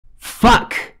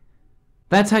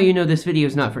That's how you know this video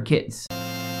is not for kids.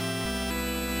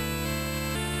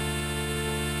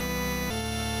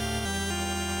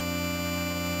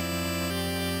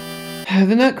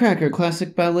 The Nutcracker,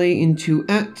 classic ballet in 2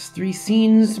 acts, 3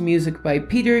 scenes, music by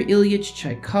Peter Ilyich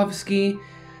Tchaikovsky,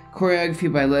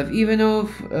 choreography by Lev Ivanov,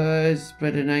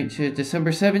 spread to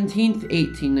December 17th,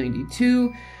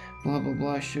 1892, blah blah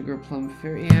blah, Sugar Plum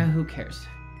Fairy, yeah, who cares?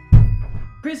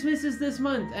 Christmas is this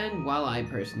month, and while I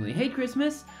personally hate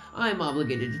Christmas, I'm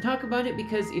obligated to talk about it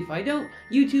because if I don't,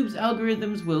 YouTube's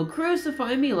algorithms will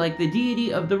crucify me like the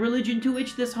deity of the religion to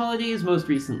which this holiday is most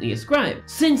recently ascribed.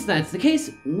 Since that's the case,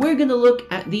 we're gonna look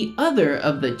at the other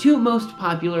of the 2 most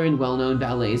popular and well-known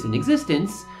ballets in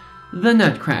existence, the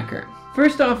Nutcracker.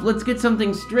 First off, let's get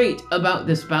something straight about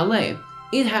this ballet.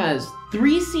 It has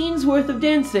 3 scenes worth of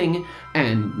dancing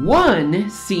and 1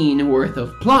 scene worth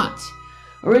of plot.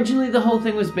 Originally, the whole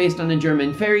thing was based on a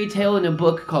German fairy tale in a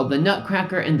book called The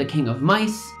Nutcracker and the King of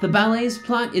Mice. The ballet's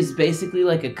plot is basically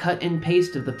like a cut and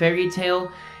paste of the fairy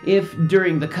tale, if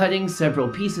during the cutting several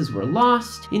pieces were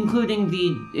lost, including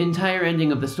the entire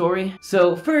ending of the story.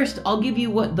 So first, I'll give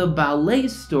you what the ballet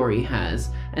story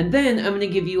has, and then I'm gonna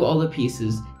give you all the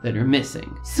pieces that are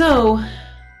missing. So,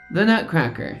 The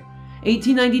Nutcracker.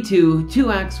 1892, 2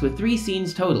 acts with 3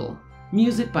 scenes total.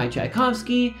 Music by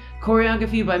Tchaikovsky,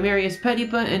 choreography by Marius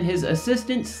Petipa and his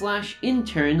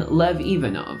assistant/intern Lev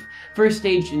Ivanov. First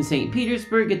staged in St.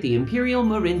 Petersburg at the Imperial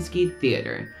Mariinsky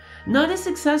Theater. Not as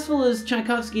successful as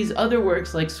Tchaikovsky's other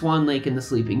works like Swan Lake and The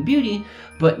Sleeping Beauty,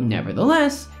 but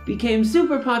nevertheless became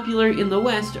super popular in the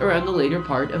West around the later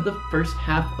part of the first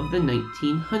half of the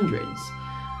 1900s.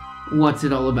 What's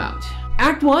it all about?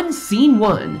 Act 1, Scene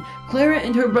 1. Clara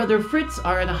and her brother Fritz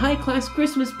are at a high-class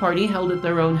Christmas party held at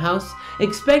their own house,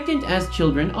 expectant as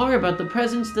children are about the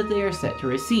presents that they are set to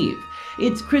receive.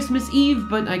 It's Christmas Eve,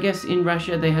 but I guess in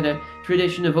Russia they had a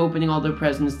tradition of opening all their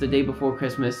presents the day before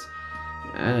Christmas.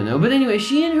 I don't know, but anyway,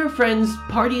 she and her friends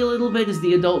party a little bit as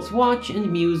the adults watch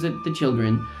and muse at the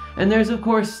children. And there's of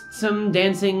course some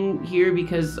dancing here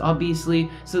because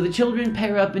obviously, so the children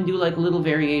pair up and do like a little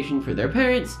variation for their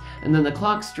parents, and then the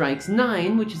clock strikes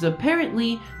 9, which is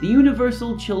apparently the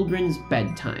universal children's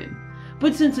bedtime.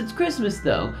 But since it's Christmas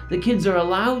though, the kids are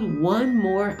allowed 1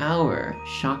 more hour.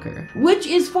 Shocker. Which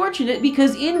is fortunate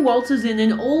because in waltzes in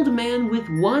an old man with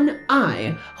 1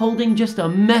 eye holding just a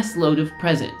mess load of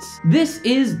presents. This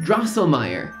is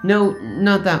Drosselmeyer. No,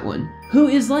 not that one. Who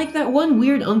is like that one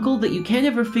weird uncle that you can't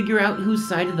ever figure out whose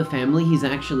side of the family he's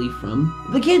actually from.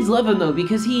 The kids love him though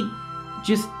because he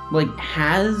just like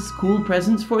has cool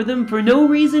presents for them for no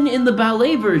reason in the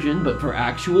ballet version, but for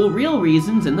actual real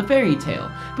reasons in the fairy tale.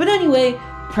 But anyway,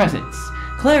 presents.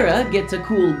 Clara gets a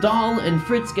cool doll and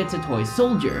Fritz gets a toy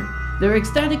soldier. They're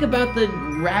ecstatic about the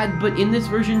rad, but in this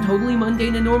version totally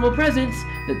mundane and normal presents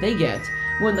that they get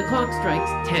when the clock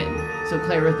strikes 10. So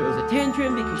Clara throws a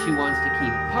tantrum because she wants to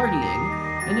keep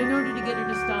partying, and in order to get her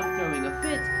to stop throwing a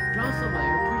fit,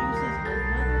 Drosselmeyer produces another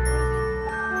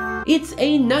present. It's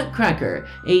a Nutcracker,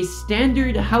 a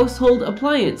standard household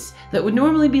appliance that would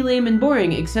normally be lame and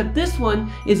boring, except this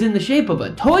one is in the shape of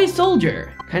a toy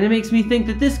soldier. Kinda makes me think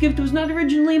that this gift was not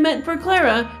originally meant for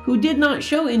Clara, who did not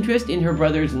show interest in her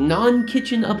brother's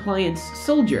non-kitchen appliance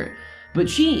soldier. But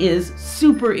she is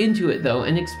super into it though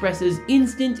and expresses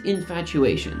instant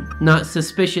infatuation. Not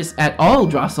suspicious at all,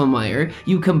 Drosselmeyer,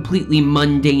 you completely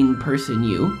mundane person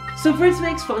you. So Fritz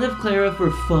makes fun of Clara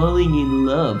for falling in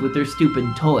love with her stupid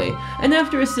toy, and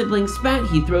after a sibling spat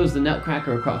he throws the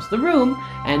Nutcracker across the room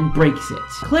and breaks it.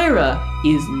 Clara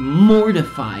is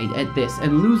mortified at this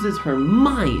and loses her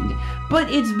mind,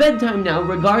 but it's bedtime now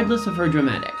regardless of her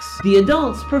dramatics. The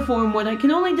adults perform what I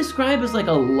can only describe as like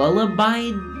a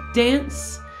lullaby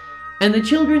dance, and the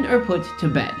children are put to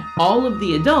bed. All of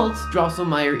the adults,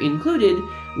 Drosselmeyer included,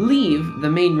 leave the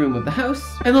main room of the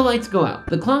house, and the lights go out.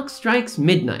 The clock strikes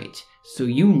midnight, so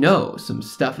you know some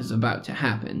stuff is about to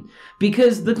happen.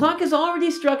 Because the clock has already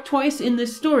struck twice in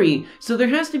this story, so there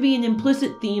has to be an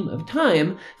implicit theme of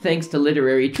time, thanks to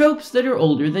literary tropes that are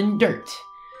older than dirt.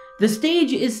 The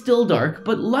stage is still dark,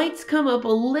 but lights come up a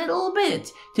little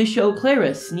bit to show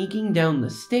Clara sneaking down the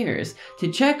stairs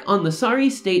to check on the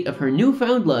sorry state of her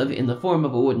newfound love in the form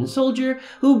of a wooden soldier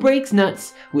who breaks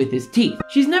nuts with his teeth.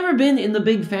 She's never been in the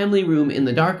big family room in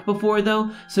the dark before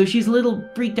though, so she's a little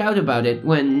freaked out about it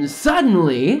when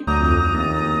suddenly sees a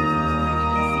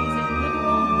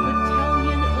literal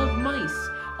battalion of mice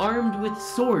armed with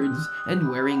swords and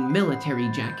wearing military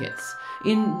jackets.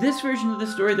 In this version of the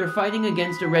story, they're fighting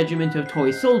against a regiment of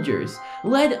toy soldiers,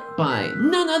 led by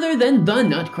none other than the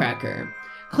Nutcracker.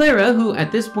 Clara, who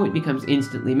at this point becomes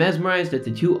instantly mesmerized at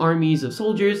the two armies of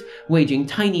soldiers waging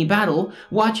tiny battle,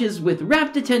 watches with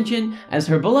rapt attention as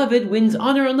her beloved wins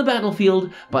honor on the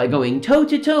battlefield by going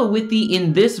toe-to-toe with the,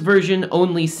 in this version,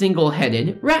 only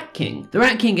single-headed Rat King. The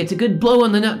Rat King gets a good blow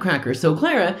on the Nutcracker, so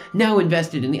Clara, now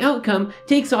invested in the outcome,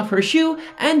 takes off her shoe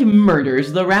and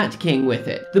murders the Rat King with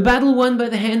it. The battle won by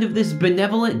the hand of this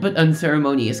benevolent but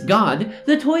unceremonious god,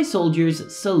 the toy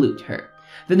soldiers salute her.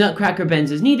 The Nutcracker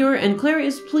bends his knee to her, and Clara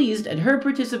is pleased at her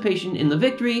participation in the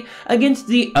victory against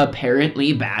the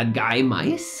apparently bad guy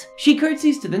mice. She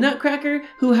curtsies to the Nutcracker,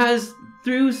 who has,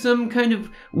 through some kind of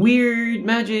weird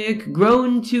magic,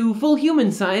 grown to full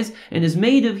human size and is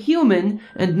made of human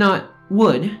and not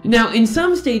wood. Now, in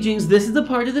some stagings, this is the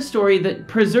part of the story that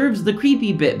preserves the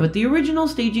creepy bit, but the original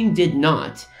staging did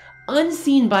not.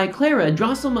 Unseen by Clara,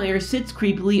 Drosselmeyer sits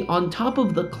creepily on top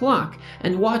of the clock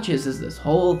and watches as this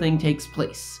whole thing takes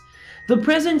place. The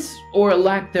presence, or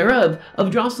lack thereof,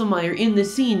 of Drosselmeyer in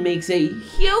this scene makes a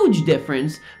huge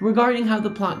difference regarding how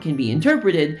the plot can be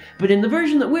interpreted, but in the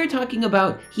version that we're talking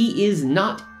about, he is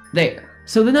not there.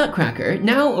 So the Nutcracker,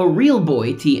 now a real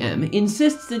boy TM,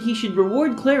 insists that he should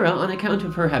reward Clara on account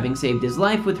of her having saved his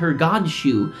life with her god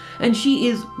shoe, and she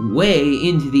is way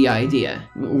into the idea.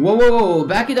 Whoa,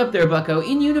 back it up there, bucko.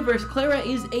 In universe, Clara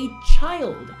is a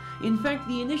child. In fact,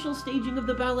 the initial staging of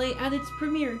the ballet at its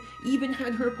premiere even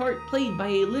had her part played by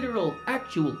a literal,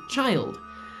 actual child.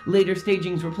 Later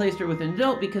stagings replaced her with an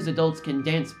adult because adults can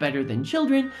dance better than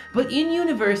children, but in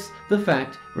universe, the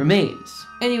fact remains.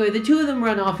 Anyway, the two of them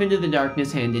run off into the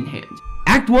darkness hand in hand.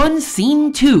 Act 1,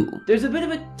 Scene 2. There's a bit of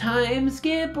a time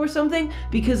skip or something,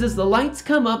 because as the lights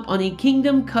come up on a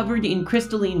kingdom covered in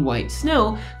crystalline white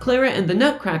snow, Clara and the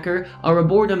Nutcracker are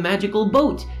aboard a magical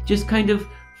boat, just kind of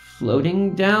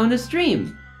floating down a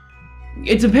stream.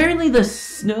 It's apparently the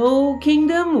Snow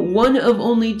Kingdom, one of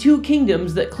only two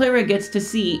kingdoms that Clara gets to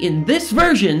see in this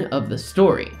version of the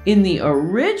story. In the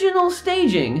original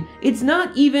staging, it's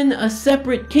not even a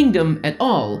separate kingdom at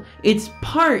all. It's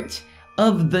part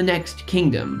of the next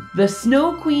kingdom. The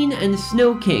Snow Queen and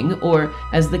Snow King, or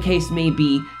as the case may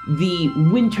be, the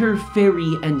Winter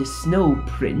Fairy and Snow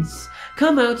Prince,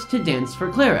 come out to dance for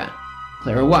Clara.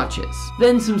 Clara watches.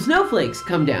 Then some snowflakes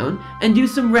come down and do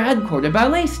some rad corps de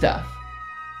ballet stuff.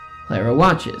 Clara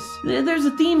watches. There's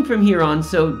a theme from here on,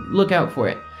 so look out for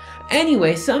it.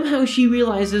 Anyway, somehow she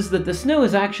realizes that the snow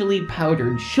is actually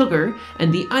powdered sugar,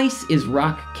 and the ice is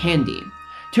rock candy.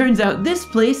 Turns out this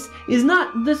place is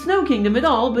not the Snow Kingdom at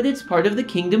all, but it's part of the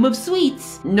Kingdom of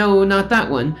Sweets. No, not that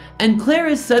one. And Claire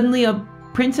is suddenly a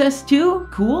princess too?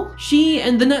 Cool. She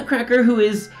and the Nutcracker, who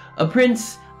is a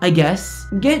prince, I guess,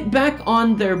 get back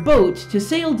on their boat to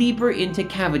sail deeper into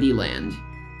Cavity Land.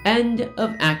 End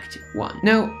of Act 1.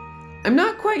 Now, I'm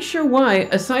not quite sure why,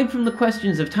 aside from the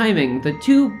questions of timing, the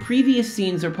two previous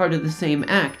scenes are part of the same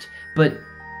act, but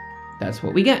that's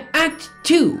what we get. Act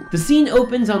 2! The scene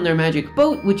opens on their magic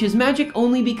boat, which is magic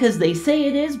only because they say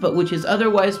it is, but which is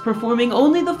otherwise performing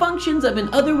only the functions of an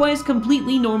otherwise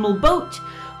completely normal boat,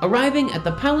 arriving at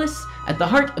the palace at the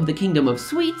heart of the Kingdom of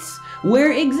Sweets,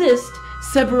 where exist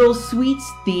several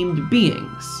sweets-themed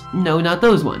beings. No, not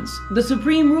those ones. The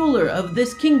supreme ruler of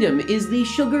this kingdom is the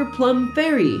Sugar Plum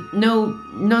Fairy. No,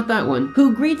 not that one.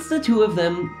 Who greets the two of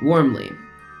them warmly.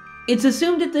 It's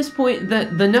assumed at this point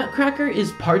that the Nutcracker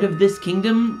is part of this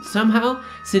kingdom somehow,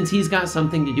 since he's got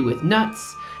something to do with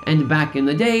nuts, and back in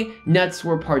the day, nuts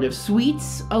were part of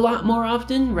sweets a lot more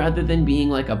often, rather than being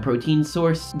like a protein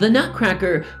source. The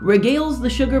Nutcracker regales the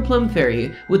Sugar Plum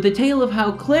Fairy with the tale of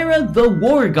how Clara, the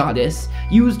war goddess,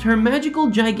 used her magical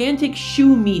gigantic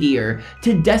shoe meteor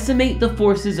to decimate the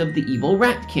forces of the evil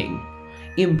Rat King.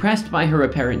 Impressed by her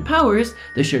apparent powers,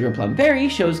 the Sugar Plum Fairy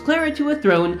shows Clara to a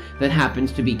throne that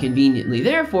happens to be conveniently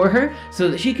there for her so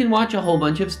that she can watch a whole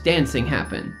bunch of dancing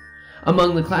happen.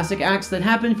 Among the classic acts that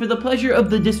happen for the pleasure of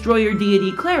the destroyer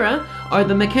deity Clara are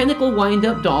the mechanical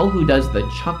wind-up doll who does the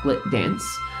chocolate dance,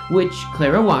 which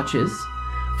Clara watches,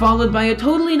 followed by a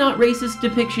totally not racist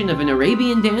depiction of an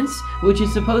Arabian dance, which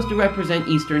is supposed to represent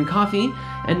Eastern coffee,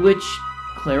 and which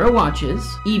Clara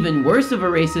watches. Even worse of a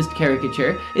racist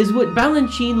caricature is what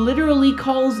Balanchine literally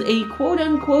calls a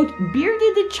quote-unquote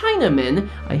bearded Chinaman,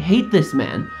 I hate this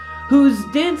man, whose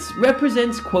dance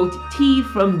represents, quote, tea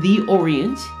from the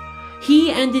Orient.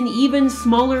 He and an even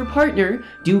smaller partner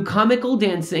do comical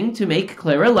dancing to make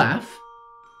Clara laugh.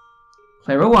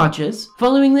 Clara watches.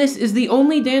 Following this is the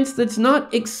only dance that's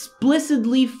not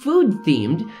explicitly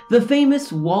food-themed, the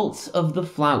famous Waltz of the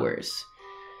Flowers.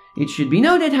 It should be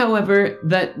noted, however,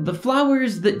 that the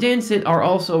flowers that dance it are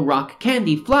also rock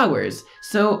candy flowers,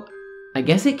 so I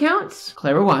guess it counts.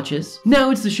 Clara watches.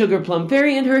 Now it's the Sugar Plum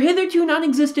Fairy and her hitherto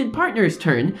non-existent partner's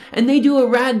turn, and they do a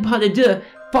rad pas de deux,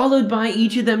 followed by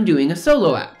each of them doing a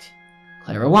solo act.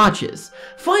 Clara watches.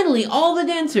 Finally, all the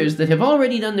dancers that have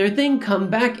already done their thing come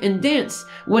back and dance,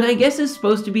 what I guess is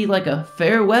supposed to be like a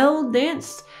farewell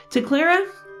dance to Clara.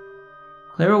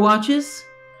 Clara watches.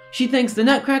 She thanks the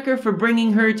Nutcracker for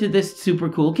bringing her to this super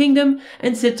cool kingdom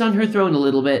and sits on her throne a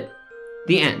little bit.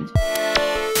 The end.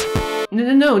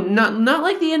 No, not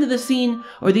like the end of the scene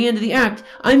or the end of the act.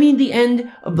 I mean the end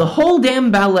of the whole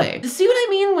damn ballet. See what I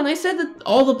mean when I said that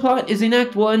all the plot is in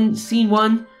Act 1, Scene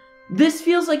 1? This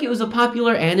feels like it was a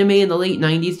popular anime in the late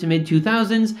 90s to mid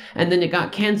 2000s, and then it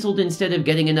got cancelled instead of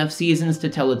getting enough seasons to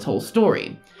tell its whole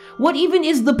story. What even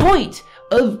is the point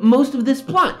of most of this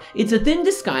plot? It's a thin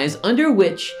disguise under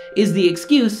which is the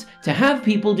excuse to have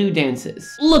people do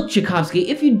dances. Look, Tchaikovsky,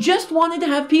 if you just wanted to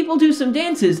have people do some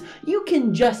dances, you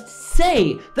can just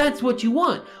say that's what you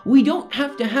want. We don't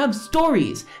have to have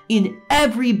stories in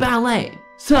every ballet.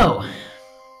 So,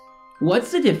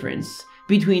 what's the difference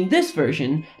between this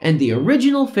version and the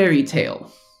original fairy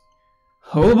tale?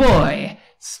 Oh boy!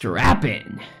 Strap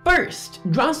in. First,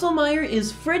 Drosselmeyer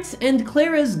is Fritz and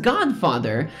Clara's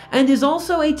godfather, and is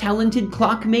also a talented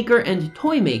clockmaker and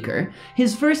toy maker.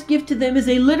 His first gift to them is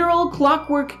a literal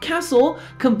clockwork castle,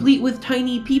 complete with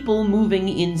tiny people moving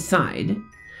inside.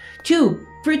 2.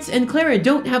 Fritz and Clara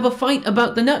don't have a fight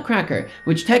about the Nutcracker,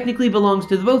 which technically belongs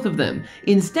to the both of them.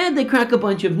 Instead, they crack a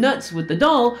bunch of nuts with the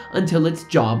doll until its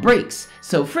jaw breaks,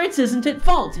 so Fritz isn't at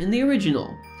fault in the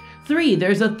original. 3.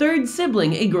 There's a third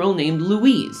sibling, a girl named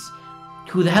Louise.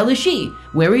 Who the hell is she?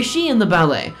 Where is she in the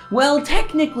ballet? Well,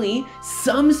 technically,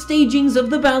 some stagings of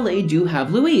the ballet do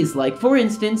have Louise, like for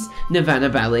instance, Nevada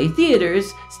Ballet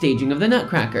Theater's staging of the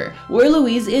Nutcracker, where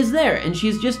Louise is there and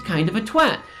she's just kind of a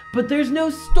twat. But there's no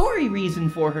story reason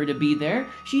for her to be there.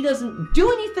 She doesn't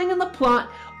do anything in the plot.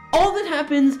 All that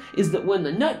happens is that when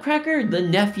the Nutcracker, the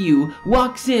nephew,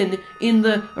 walks in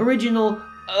the original,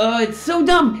 it's so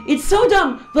dumb! It's so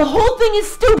dumb! The whole thing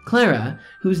is stupid! Clara,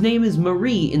 whose name is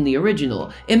Marie in the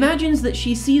original, imagines that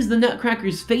she sees the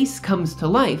Nutcracker's face comes to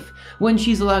life when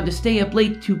she's allowed to stay up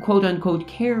late to quote-unquote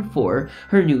care for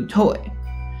her new toy.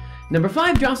 Number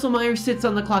 5, Drosselmeyer sits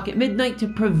on the clock at midnight to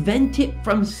prevent it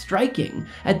from striking.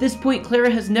 At this point, Clara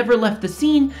has never left the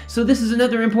scene, so this is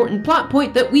another important plot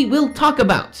point that we will talk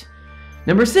about.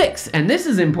 Number 6, and this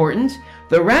is important,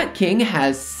 the Rat King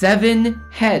has 7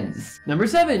 heads. Number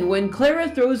 7, when Clara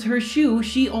throws her shoe,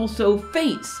 she also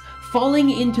faints, falling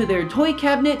into their toy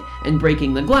cabinet and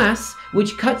breaking the glass,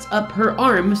 which cuts up her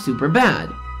arm super bad.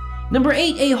 Number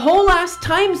 8, a whole ass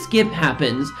time skip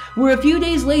happens, where a few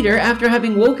days later, after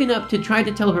having woken up to try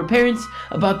to tell her parents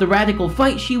about the radical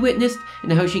fight she witnessed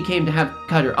and how she came to have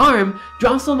cut her arm,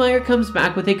 Drosselmeyer comes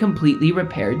back with a completely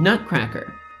repaired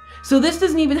Nutcracker. So this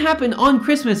doesn't even happen on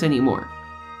Christmas anymore.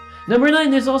 Number 9,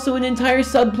 there's also an entire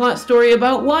subplot story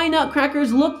about why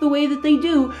Nutcrackers look the way that they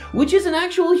do, which is an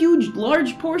actual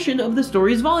large portion of the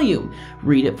story's volume.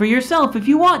 Read it for yourself if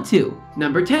you want to.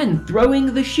 Number 10,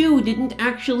 throwing the shoe didn't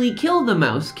actually kill the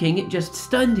Mouse King, it just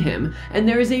stunned him, and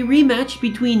there is a rematch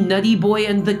between Nutty Boy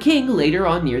and the King later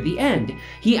on near the end.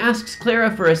 He asks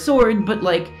Clara for a sword, but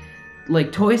like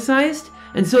toy-sized,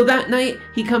 and so that night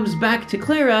he comes back to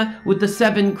Clara with the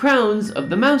 7 crowns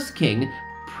of the Mouse King,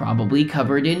 probably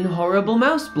covered in horrible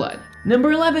mouse blood.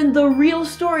 Number 11, the real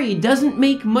story doesn't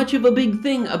make much of a big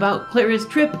thing about Clara's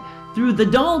trip through the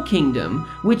Doll Kingdom,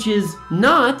 which is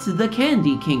not the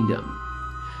Candy Kingdom.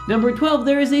 Number 12,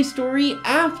 there is a story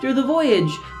after the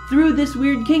voyage through this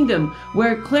weird kingdom,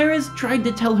 where Clara's tried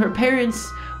to tell her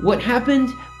parents what happened,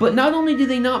 but not only do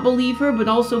they not believe her, but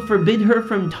also forbid her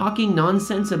from talking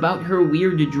nonsense about her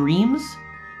weird dreams.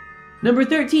 Number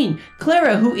 13,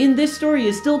 Clara, who in this story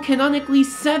is still canonically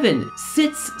 7,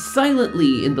 sits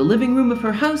silently in the living room of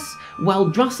her house while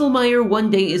Drosselmeyer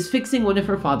one day is fixing one of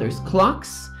her father's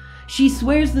clocks. She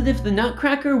swears that if the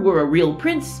Nutcracker were a real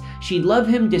prince, she'd love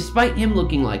him despite him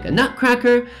looking like a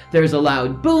nutcracker. There's a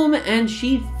loud boom and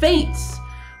she faints.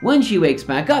 When she wakes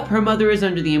back up, her mother is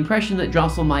under the impression that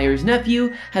Drosselmeyer's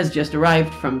nephew has just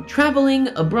arrived from traveling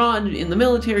abroad in the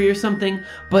military or something,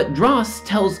 but Dross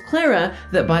tells Clara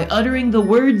that by uttering the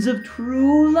words of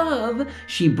true love,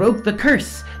 she broke the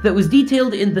curse that was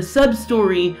detailed in the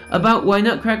sub-story about why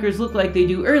Nutcrackers look like they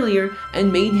do earlier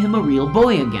and made him a real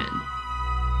boy again.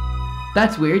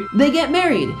 That's weird. They get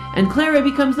married, and Clara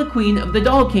becomes the queen of the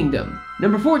Doll Kingdom.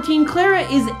 Number 14, Clara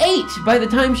is 8 by the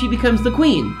time she becomes the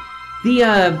queen.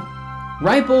 The,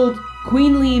 ripe old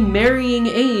queenly marrying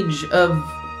age of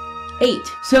 8.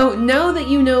 So now that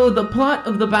you know the plot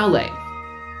of the ballet,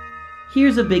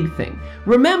 here's a big thing.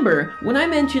 Remember, when I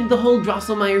mentioned the whole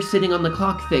Drosselmeyer sitting on the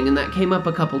clock thing, and that came up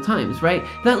a couple times, right?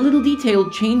 That little detail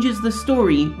changes the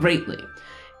story greatly.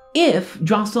 If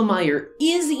Drosselmeyer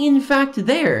is in fact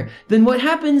there, then what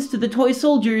happens to the toy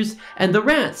soldiers and the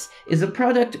rats is a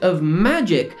product of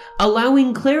magic,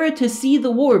 allowing Clara to see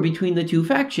the war between the two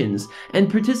factions,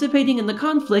 and participating in the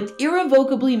conflict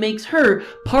irrevocably makes her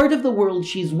part of the world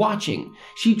she's watching.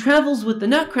 She travels with the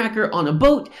Nutcracker on a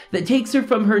boat that takes her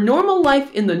from her normal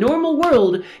life in the normal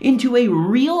world into a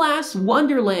real-ass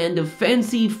wonderland of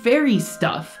fancy fairy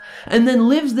stuff, and then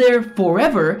lives there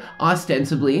forever,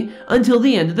 ostensibly, until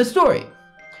the end of the story.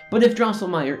 But if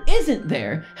Drosselmeyer isn't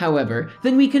there, however,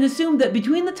 then we can assume that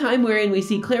between the time wherein we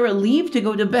see Clara leave to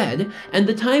go to bed and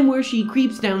the time where she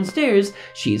creeps downstairs,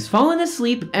 she's fallen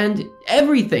asleep, and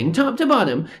everything, top to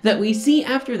bottom, that we see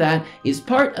after that is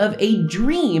part of a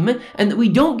dream, and that we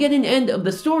don't get an end of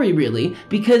the story, really,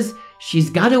 because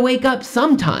she's gotta wake up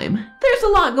sometime. There's a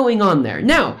lot going on there.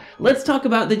 Now, let's talk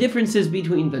about the differences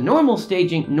between the normal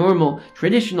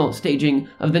traditional staging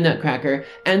of the Nutcracker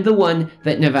and the one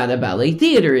that Nevada Ballet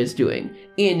Theater is doing.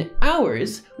 In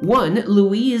ours, one,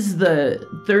 Louise, the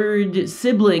third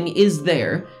sibling, is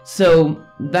there, so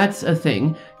that's a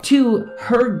thing. Two,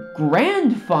 her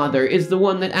grandfather is the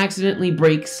one that accidentally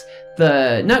breaks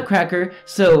the Nutcracker,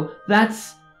 so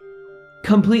that's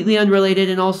completely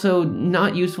unrelated and also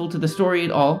not useful to the story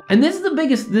at all. And this is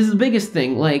the biggest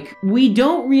thing. Like, we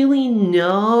don't really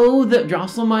know that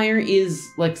Drosselmeyer is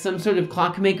like some sort of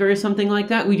clockmaker or something like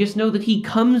that. We just know that he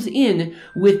comes in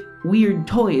with weird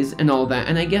toys and all that,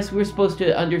 and I guess we're supposed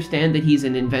to understand that he's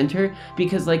an inventor,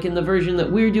 because like in the version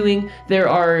that we're doing, there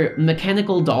are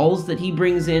mechanical dolls that he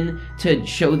brings in to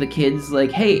show the kids,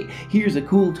 like, hey, here's a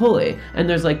cool toy. And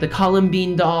there's like the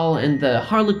Columbine doll and the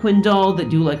Harlequin doll that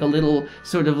do like a little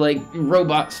sort of like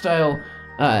robot style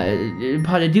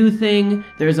pas de deux thing.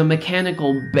 There's a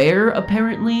mechanical bear,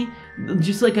 apparently,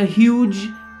 just like a huge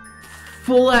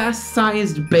full-ass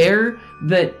sized bear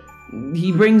that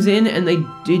he brings in, and they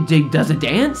does a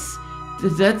dance.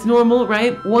 That's normal,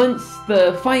 right? Once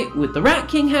the fight with the Rat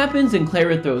King happens and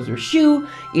Clara throws her shoe,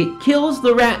 it kills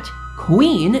the Rat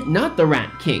Queen, not the Rat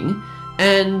King,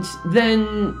 and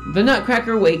then the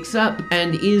Nutcracker wakes up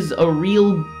and is a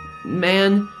real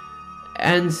man,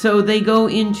 and so they go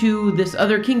into this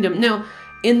other kingdom. Now,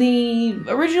 in the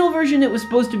original version, it was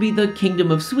supposed to be the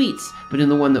Kingdom of Sweets, but in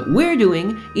the one that we're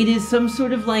doing, it is some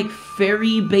sort of like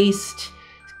fairy-based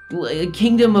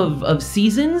Kingdom of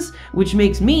Seasons, which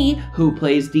makes me, who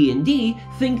plays D&D,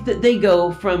 think that they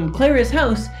go from Clara's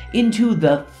house into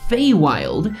the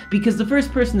Feywild, because the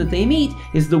first person that they meet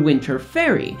is the Winter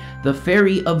Fairy, the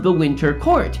Fairy of the Winter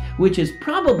Court, which is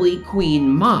probably Queen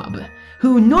Mob,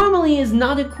 who normally is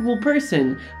not a cool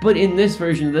person, but in this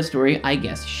version of the story, I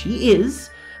guess she is,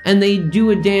 and they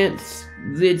do a dance.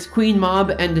 It's Queen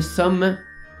Mob and some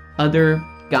other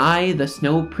guy, the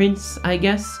Snow Prince, I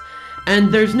guess.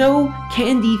 And there's no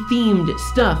candy-themed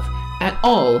stuff at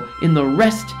all in the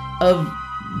rest of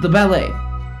the ballet.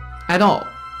 At all.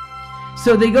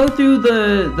 So they go through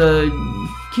the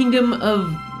Kingdom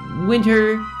of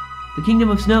Winter, the Kingdom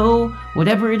of Snow,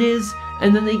 whatever it is,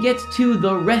 and then they get to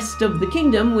the rest of the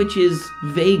kingdom, which is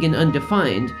vague and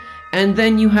undefined. And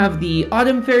then you have the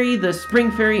Autumn Fairy, the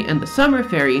Spring Fairy, and the Summer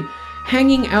Fairy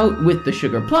hanging out with the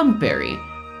Sugar Plum Fairy.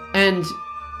 And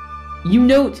you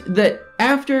note that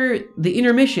after the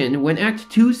intermission, when Act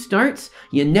 2 starts,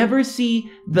 you never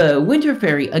see the Winter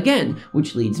Fairy again,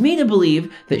 which leads me to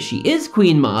believe that she is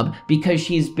Queen Mob because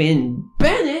she's been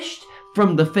banished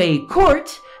from the Fey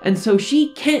Court, and so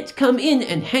she can't come in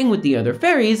and hang with the other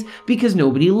fairies because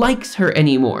nobody likes her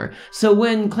anymore. So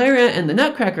when Clara and the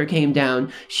Nutcracker came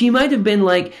down, she might have been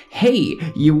like, hey,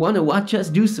 you want to watch us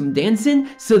do some dancing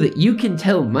so that you can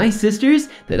tell my sisters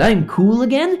that I'm cool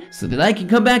again so that I can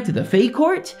come back to the Fey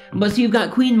Court? But so you've got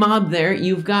Queen Mob there,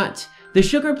 you've got the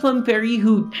Sugar Plum Fairy,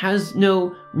 who has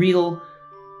no real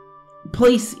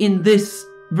place in this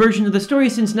version of the story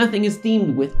since nothing is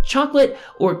themed with chocolate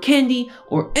or candy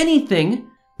or anything.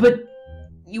 But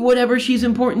whatever, she's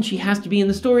important, she has to be in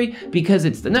the story because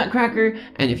it's the Nutcracker,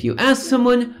 and if you ask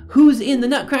someone who's in the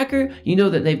Nutcracker, you know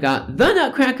that they've got the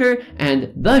Nutcracker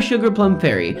and the Sugar Plum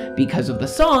Fairy because of the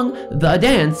song, The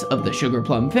Dance of the Sugar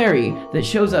Plum Fairy, that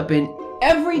shows up in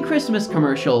every Christmas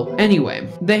commercial.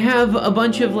 Anyway, they have a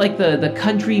bunch of like the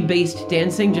country-based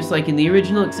dancing, just like in the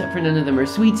original, except for none of them are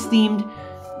sweets themed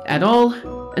at all.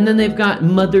 And then they've got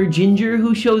Mother Ginger,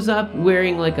 who shows up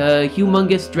wearing like a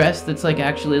humongous dress that's like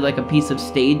actually like a piece of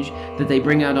stage that they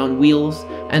bring out on wheels.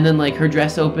 And then like her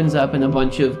dress opens up and a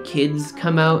bunch of kids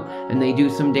come out and they do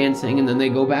some dancing, and then they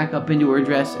go back up into her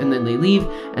dress and then they leave.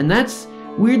 And that's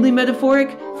weirdly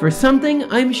metaphoric for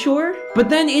something, I'm sure. But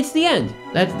then it's the end.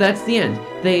 That's the end.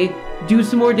 They do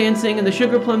some more dancing, and the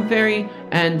Sugar Plum Fairy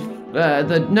and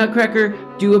the Nutcracker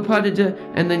do a pas de deux,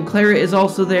 and then Clara is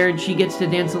also there, and she gets to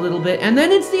dance a little bit, and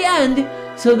then it's the end.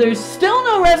 So there's still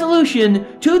no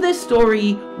resolution to this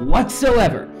story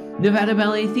whatsoever. Nevada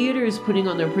Ballet Theater is putting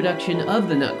on their production of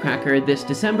the Nutcracker this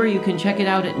December. You can check it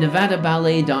out at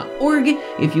nevadaballet.org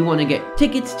if you want to get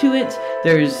tickets to it.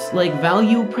 There's like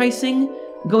value pricing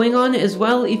going on as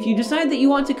well. If you decide that you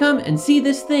want to come and see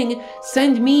this thing,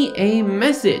 send me a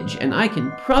message and I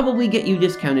can probably get you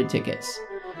discounted tickets.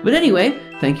 But anyway,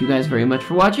 thank you guys very much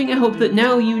for watching. I hope that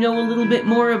now you know a little bit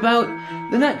more about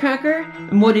the Nutcracker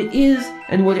and what it is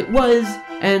and what it was,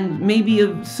 and maybe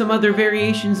of some other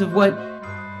variations of what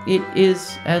it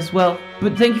is as well.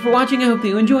 But thank you for watching. I hope that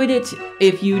you enjoyed it.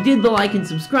 If you did, the like and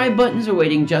subscribe buttons are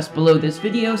waiting just below this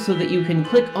video so that you can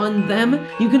click on them.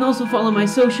 You can also follow my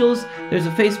socials. There's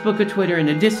a Facebook, a Twitter, and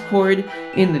a Discord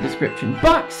in the description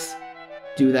box.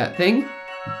 Do that thing.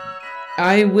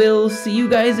 I will see you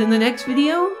guys in the next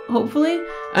video, hopefully.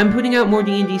 I'm putting out more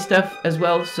D&D stuff as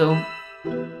well, so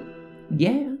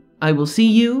yeah, I will see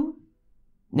you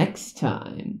next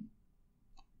time.